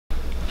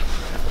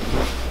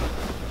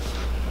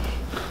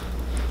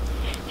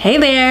Hey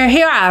there,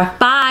 here are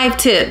 5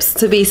 tips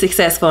to be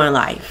successful in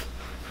life.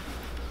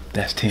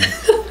 That's 10.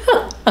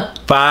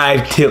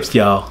 5 tips,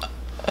 y'all.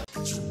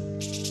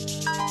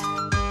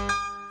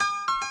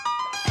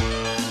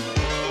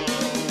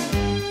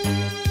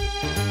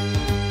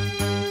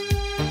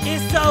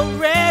 It's a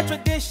rare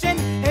tradition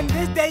in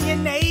this day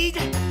and age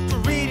to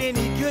read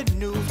any good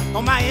news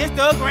on my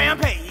Instagram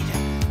page.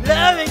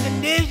 Love and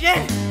condition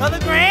of the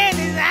grand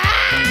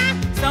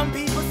design. Some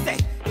people say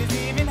it's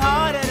even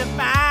harder to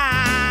find.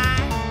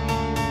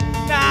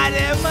 Now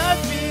there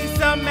must be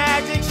some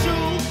magic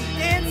shoe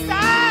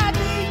inside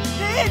these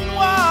hidden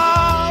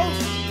walls.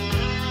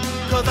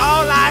 Cause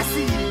all I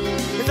see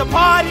is a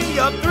party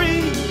of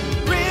 3.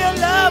 Real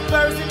love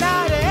bursting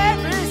out of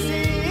every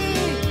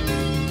scene.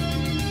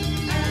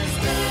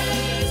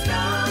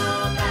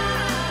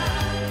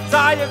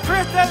 Sorry,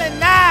 Crystal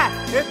and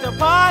I, it's the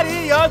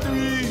party of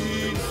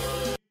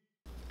 3.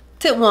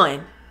 Tip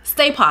 1,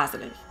 stay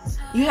positive.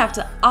 You have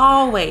to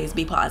always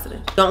be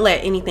positive. Don't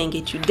let anything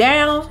get you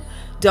down.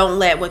 Don't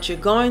let what you're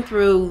going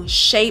through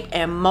shape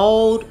and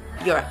mold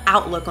your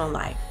outlook on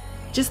life.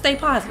 Just stay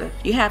positive.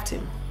 You have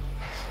to.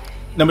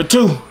 Number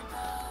 2,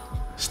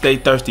 stay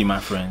thirsty, my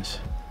friends.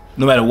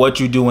 No matter what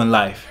you do in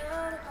life,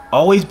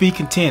 always be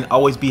content,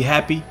 always be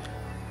happy,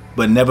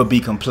 but never be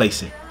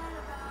complacent.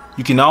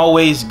 You can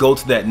always go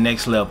to that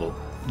next level.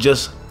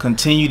 Just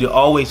continue to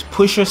always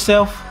push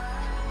yourself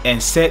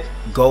and set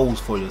goals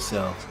for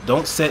yourself.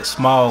 Don't set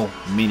small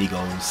mini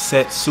goals.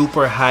 Set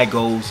super high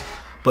goals,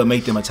 but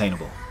make them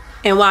attainable.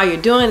 And while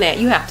you're doing that,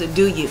 you have to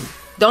do you.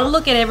 Don't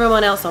look at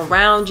everyone else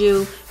around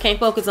you. Can't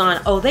focus on,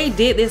 oh, they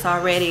did this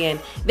already and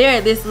they're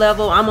at this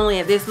level, I'm only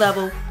at this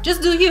level.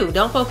 Just do you.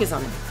 Don't focus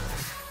on it.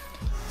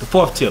 The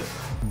 4th tip,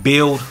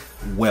 build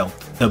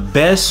wealth. The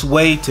best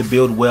way to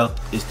build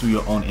wealth is through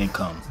your own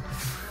income.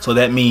 So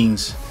that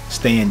means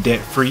staying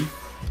debt free.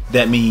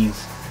 That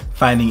means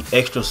finding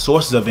extra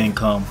sources of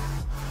income,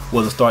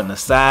 whether starting a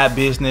side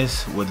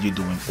business, whether you're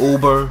doing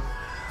Uber.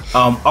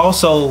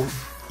 Also,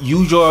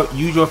 use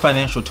your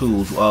financial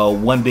tools.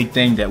 One big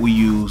thing that we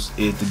use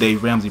is the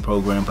Dave Ramsey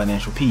program,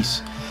 Financial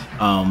Peace.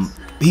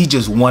 He's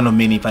just one of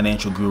many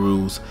financial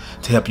gurus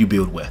to help you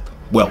build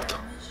wealth.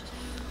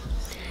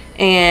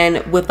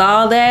 And with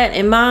all that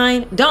in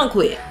mind, don't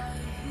quit.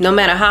 No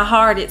matter how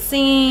hard it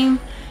seems,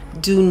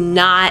 do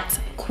not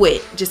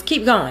quit. Just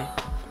keep going.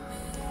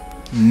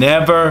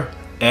 Never,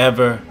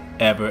 ever,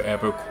 ever,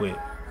 ever quit.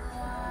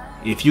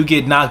 If you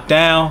get knocked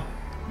down,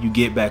 you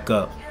get back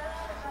up.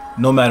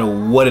 No matter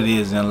what it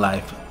is in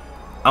life.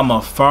 I'm a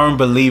firm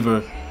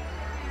believer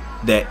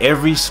that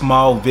every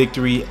small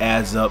victory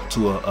adds up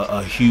to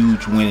a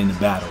huge win in the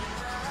battle.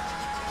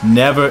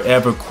 Never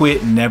ever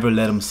quit. Never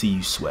let them see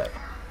you sweat.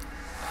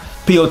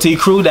 POT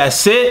crew,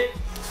 that's it.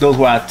 Those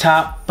were our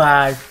top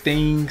 5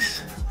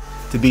 things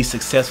to be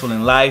successful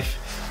in life.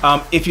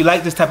 If you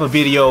like this type of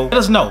video, let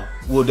us know.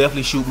 We'll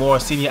definitely shoot more.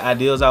 Send your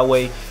ideas our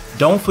way.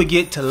 Don't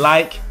forget to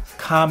like,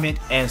 comment,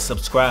 and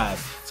subscribe.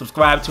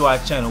 Subscribe to our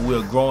channel.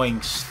 We're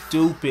growing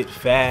stupid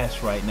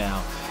fast right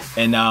now.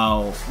 And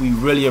we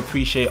really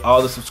appreciate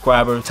all the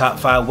subscribers. Top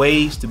 5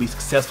 ways to be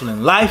successful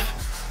in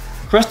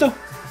life. Crystal?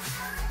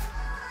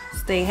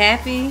 Stay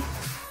happy.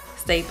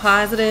 Stay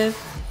positive.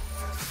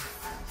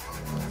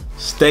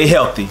 Stay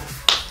healthy.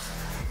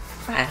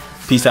 Bye.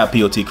 Peace out,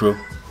 POT crew.